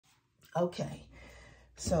Okay,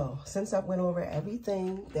 so since I went over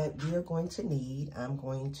everything that we are going to need, I'm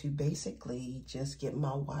going to basically just get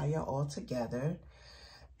my wire all together,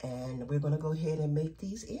 and we're going to go ahead and make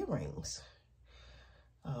these earrings.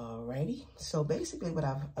 Alrighty, so basically what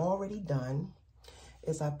I've already done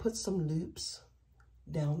is I put some loops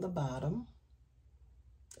down the bottom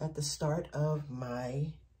at the start of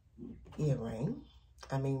my earring.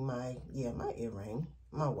 I mean my earring,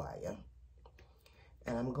 my wire.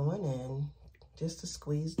 And I'm going in just to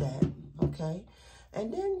squeeze that, okay?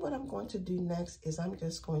 And then what I'm going to do next is I'm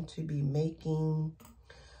just going to be making,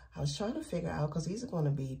 I was trying to figure out, because these are going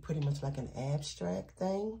to be pretty much like an abstract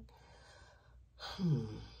thing.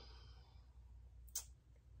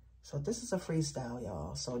 So this is a freestyle,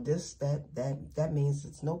 y'all. So that means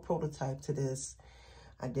it's no prototype to this.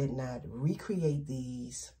 I did not recreate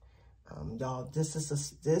these. Y'all, this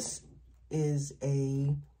is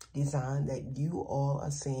a design that you all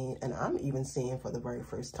are seeing, and I'm even seeing for the very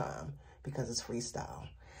first time because it's freestyle.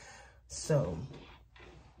 So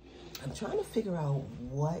I'm trying to figure out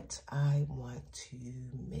what I want to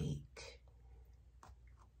make.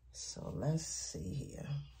 So let's see here,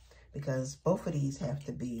 because both of these have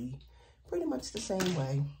to be pretty much the same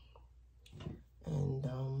way. And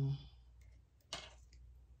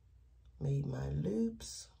made my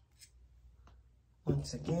loops.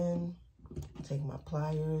 Once again, take my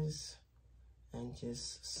pliers and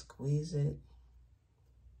just squeeze it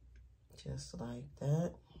just like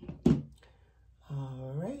that.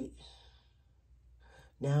 All right.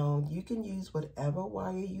 Now you can use whatever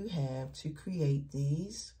wire you have to create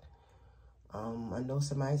these. I know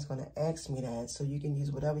somebody's going to ask me that, so you can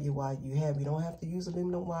use whatever wire you have. You don't have to use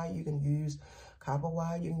aluminum wire. You can use copper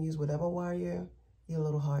wire. You can use whatever wire your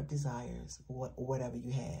little heart desires, or whatever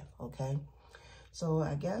you have, okay? So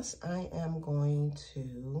I guess I am going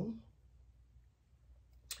to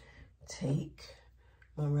take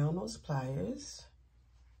my round nose pliers,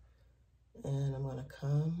 and I'm going to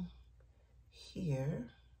come here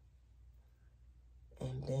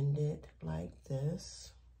and bend it like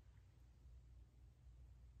this.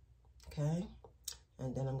 Okay,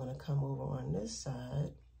 and then I'm going to come over on this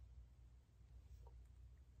side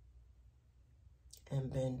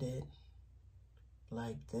and bend it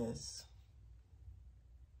like this.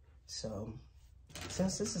 So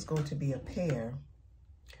since this is going to be a pair,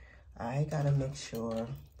 I got to make sure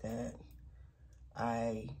that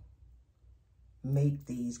I make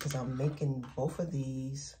these, because I'm making both of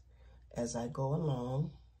these as I go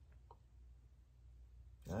along.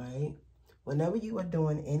 All right. Whenever you are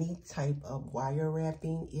doing any type of wire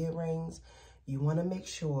wrapping earrings, you want to make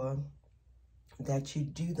sure that you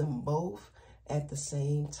do them both at the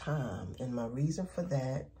same time. And my reason for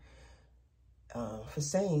that, for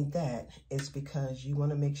saying that, is because you want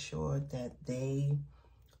to make sure that they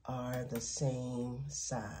are the same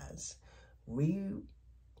size.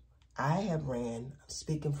 I have ran,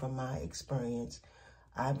 speaking from my experience,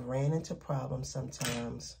 I've ran into problems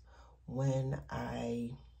sometimes when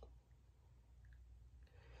I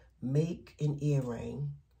make an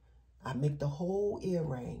earring. I make the whole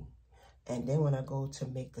earring, and then when I go to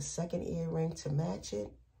make the second earring to match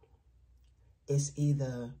it, it's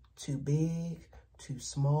either too big, too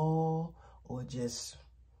small, or just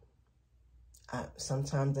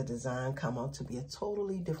sometimes the design come out to be a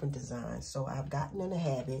totally different design. So I've gotten in the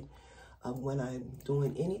habit of, when I'm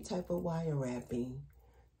doing any type of wire wrapping,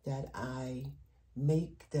 that I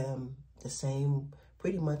make them the same,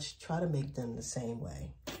 pretty much try to make them the same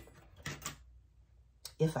way,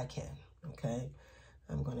 if I can, okay?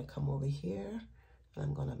 I'm gonna come over here, and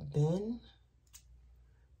I'm gonna bend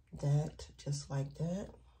that just like that.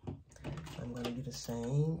 I'm gonna do the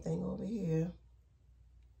same thing over here.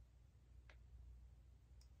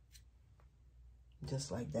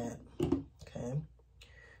 Just like that, okay?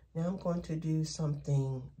 Now I'm going to do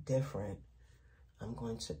something different. I'm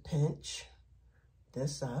going to pinch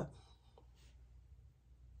this up,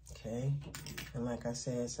 okay? And like I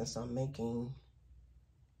said, since I'm making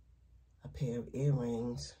a pair of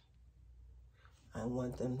earrings, I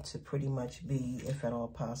want them to pretty much be, if at all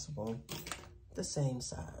possible, the same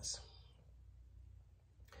size.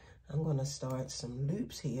 I'm going to start some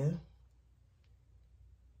loops here.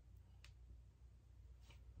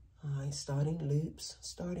 All right, starting loops.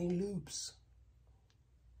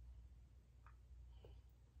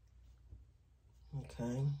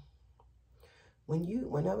 Okay.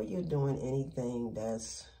 Whenever you're doing anything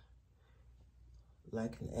that's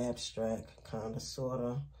like an abstract, kind of, sort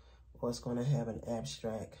of, or it's going to have an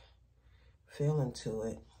abstract feeling to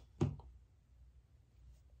it,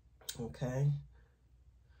 okay?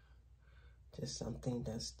 Just something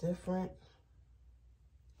that's different.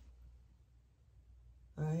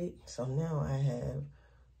 right? So now I have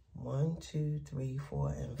 1, 2, 3, 4,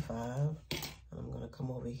 and 5. And I'm gonna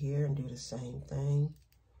come over here and do the same thing.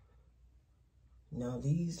 Now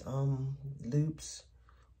these loops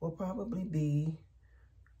will probably be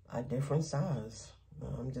a different size.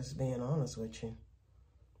 I'm just being honest with you.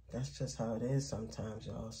 That's just how it is sometimes,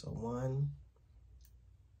 y'all. So 1,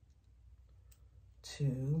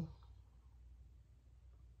 2,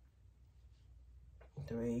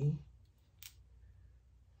 3,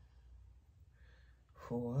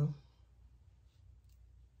 4,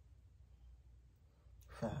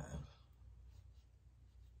 5.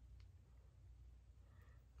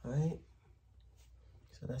 All right.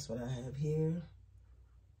 So that's what I have here.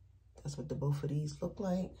 That's what the both of these look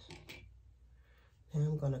like. Now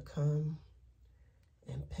I'm gonna come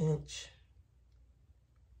and pinch,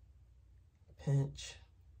 pinch.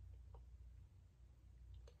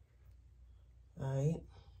 All right.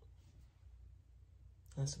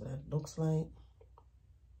 That's what that looks like.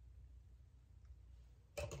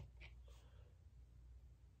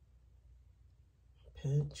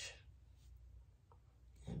 Pinch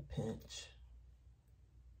and pinch.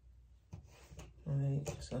 All right,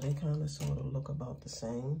 so they kind of sort of look about the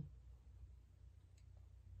same.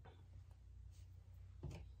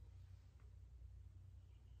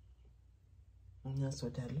 And that's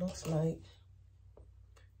what that looks like.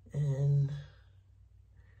 And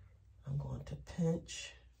I'm going to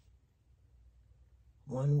pinch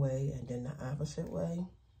one way and then the opposite way.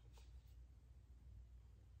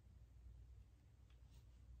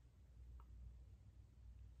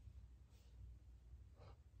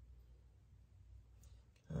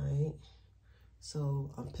 All right,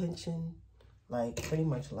 so I'm pinching like pretty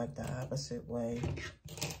much like the opposite way.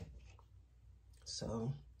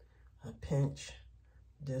 So I pinch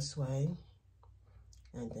this way,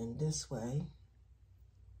 and then this way,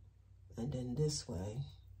 and then this way,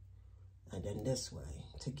 and then this way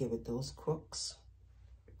to give it those crooks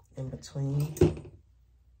in between.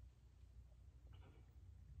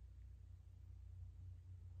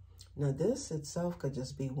 Now this itself could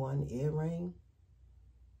just be one earring,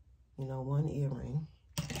 you know, one earring.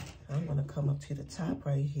 I'm gonna come up to the top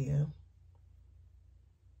right here,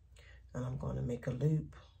 and I'm gonna make a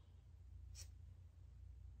loop.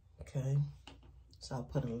 Okay, so I'll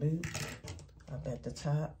put a loop up at the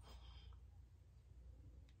top.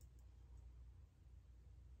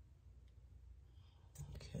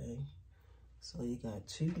 Okay, so you got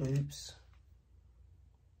 2 loops.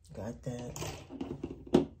 Got that.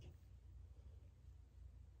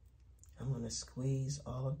 I'm gonna squeeze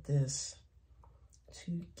all of this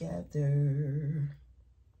together.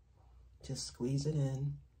 Just squeeze it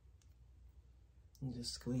in. And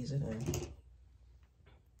just squeeze it in.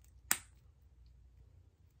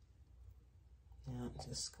 Yeah,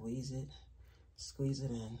 just squeeze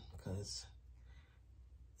it in, because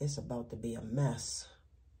it's about to be a mess.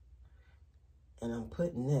 And I'm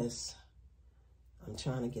putting this, I'm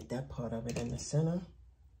trying to get that part of it in the center.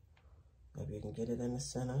 Maybe you can get it in the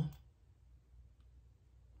center.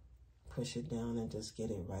 Push it down and just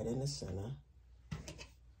get it right in the center.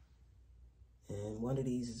 And one of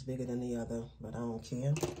these is bigger than the other, but I don't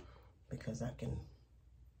care because I can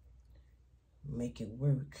make it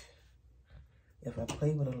work. If I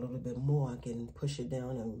play with it a little bit more, I can push it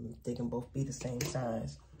down and they can both be the same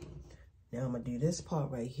size. Now I'm gonna do this part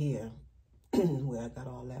right here where I got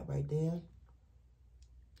all that right there.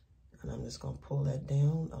 And I'm just gonna pull that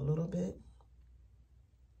down a little bit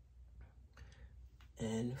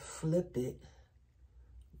and flip it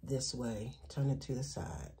this way, turn it to the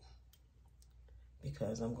side,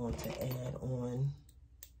 because I'm going to add on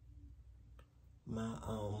my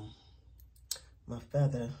my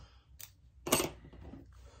feather.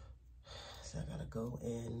 So I gotta go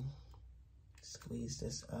in, squeeze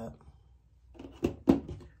this up,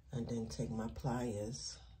 and then take my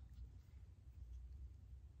pliers,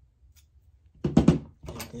 and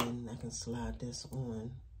then I can slide this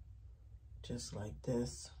on just like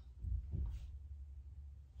this.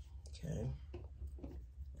 Okay,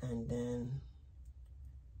 and then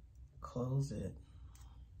close it.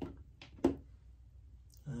 All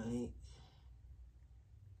right.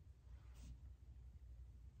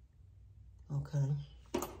 Okay,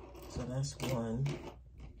 so that's one.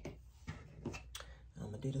 I'm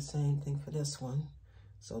gonna do the same thing for this one.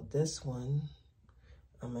 So this one,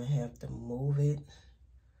 I'm gonna have to move it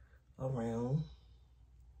around.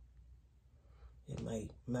 It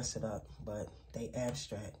might mess it up, but they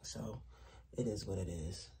abstract, so it is what it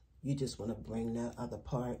is. You just want to bring that other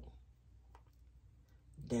part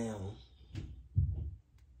down.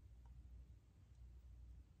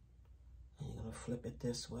 And you're going to flip it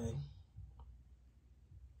this way.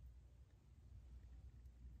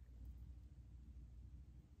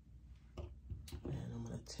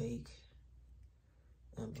 take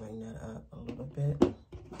and bring that up a little bit.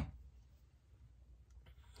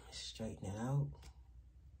 Straighten it out.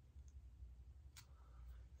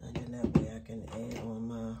 And then that way I can add on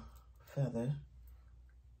my feather.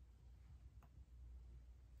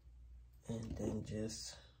 And then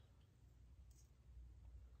just,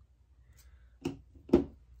 okay.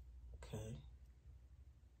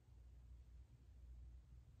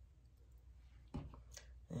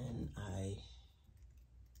 And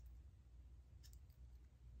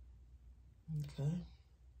okay.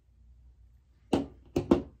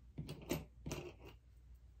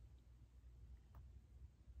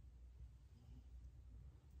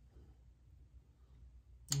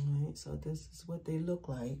 Alright, so this is what they look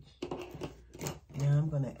like. Now I'm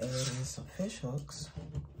going to add in some fish hooks.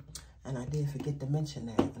 And I did forget to mention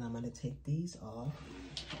that. And I'm going to take these off.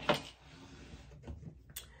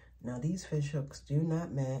 Now these fish hooks do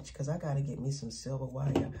not match because I got to get me some silver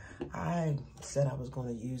wire. I said I was going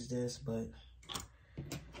to use this, but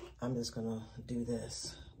I'm just going to do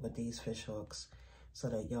this with these fish hooks so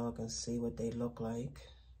that y'all can see what they look like.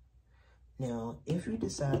 Now, if you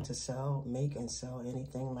decide to make and sell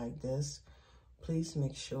anything like this, please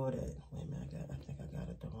make sure that, wait a minute, I think I got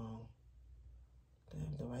it the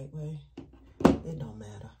right way. It don't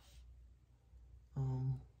matter.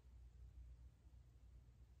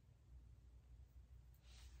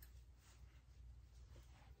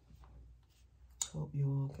 Hope you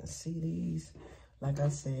all can see these. Like I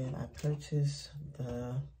said, I purchased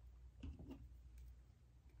the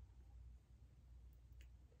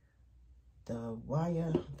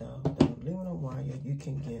wire, the aluminum wire you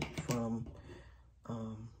can get from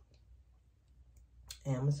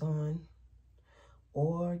Amazon,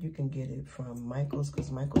 or you can get it from Michael's,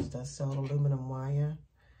 because Michael's does sell aluminum wire.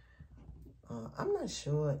 I'm not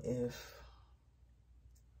sure if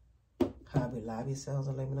Hobby Lobby sells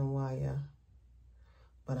aluminum wire,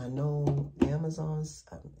 but I know Amazon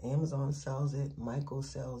sells it, Michael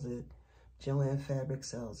sells it, Joann Fabric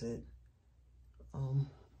sells it.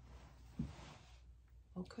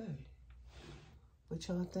 Okay, what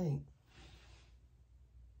y'all think?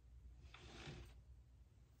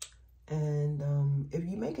 And if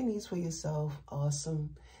you're making these for yourself,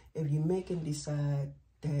 awesome. If you make and decide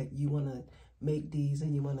that you want to make these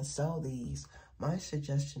and you want to sell these, my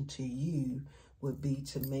suggestion to you would be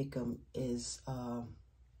to make them as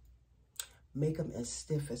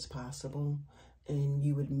stiff as possible. And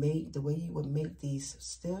you would make, the way you would make these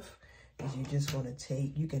stiff is you just want to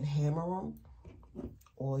take, you can hammer them,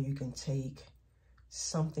 or you can take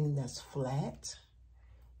something that's flat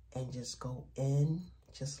and just go in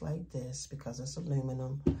just like this, because it's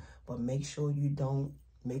aluminum. But make sure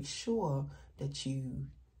that you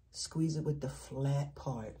squeeze it with the flat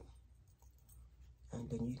part. And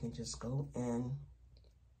then you can just go in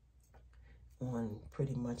on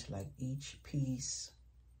pretty much like each piece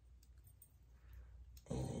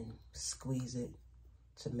and squeeze it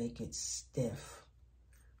to make it stiff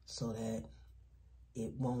so that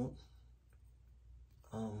it won't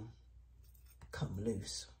come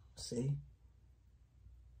loose. See?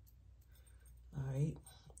 All right,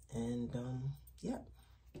 and yep,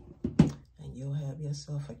 and you'll have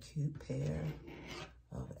yourself a cute pair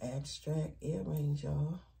of abstract earrings,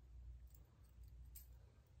 y'all.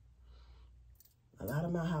 A lot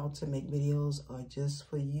of my how to make videos are just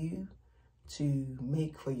for you to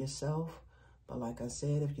make for yourself. But like I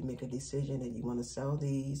said, if you make a decision that you want to sell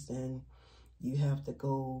these, then you have to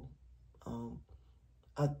go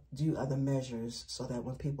do other measures so that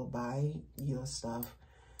when people buy your stuff,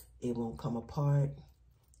 it won't come apart.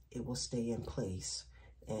 It will stay in place.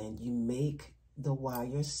 And you make the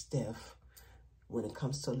wire stiff. When it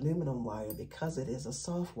comes to aluminum wire, because it is a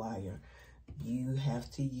soft wire, you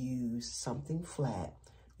have to use something flat.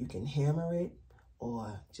 You can hammer it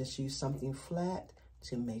or just use something flat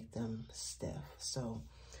to make them stiff. So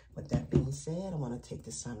with that being said, I want to take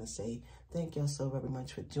this time to say thank y'all so very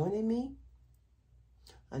much for joining me.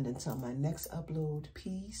 And until my next upload,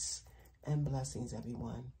 peace and blessings,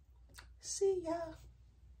 everyone. See ya.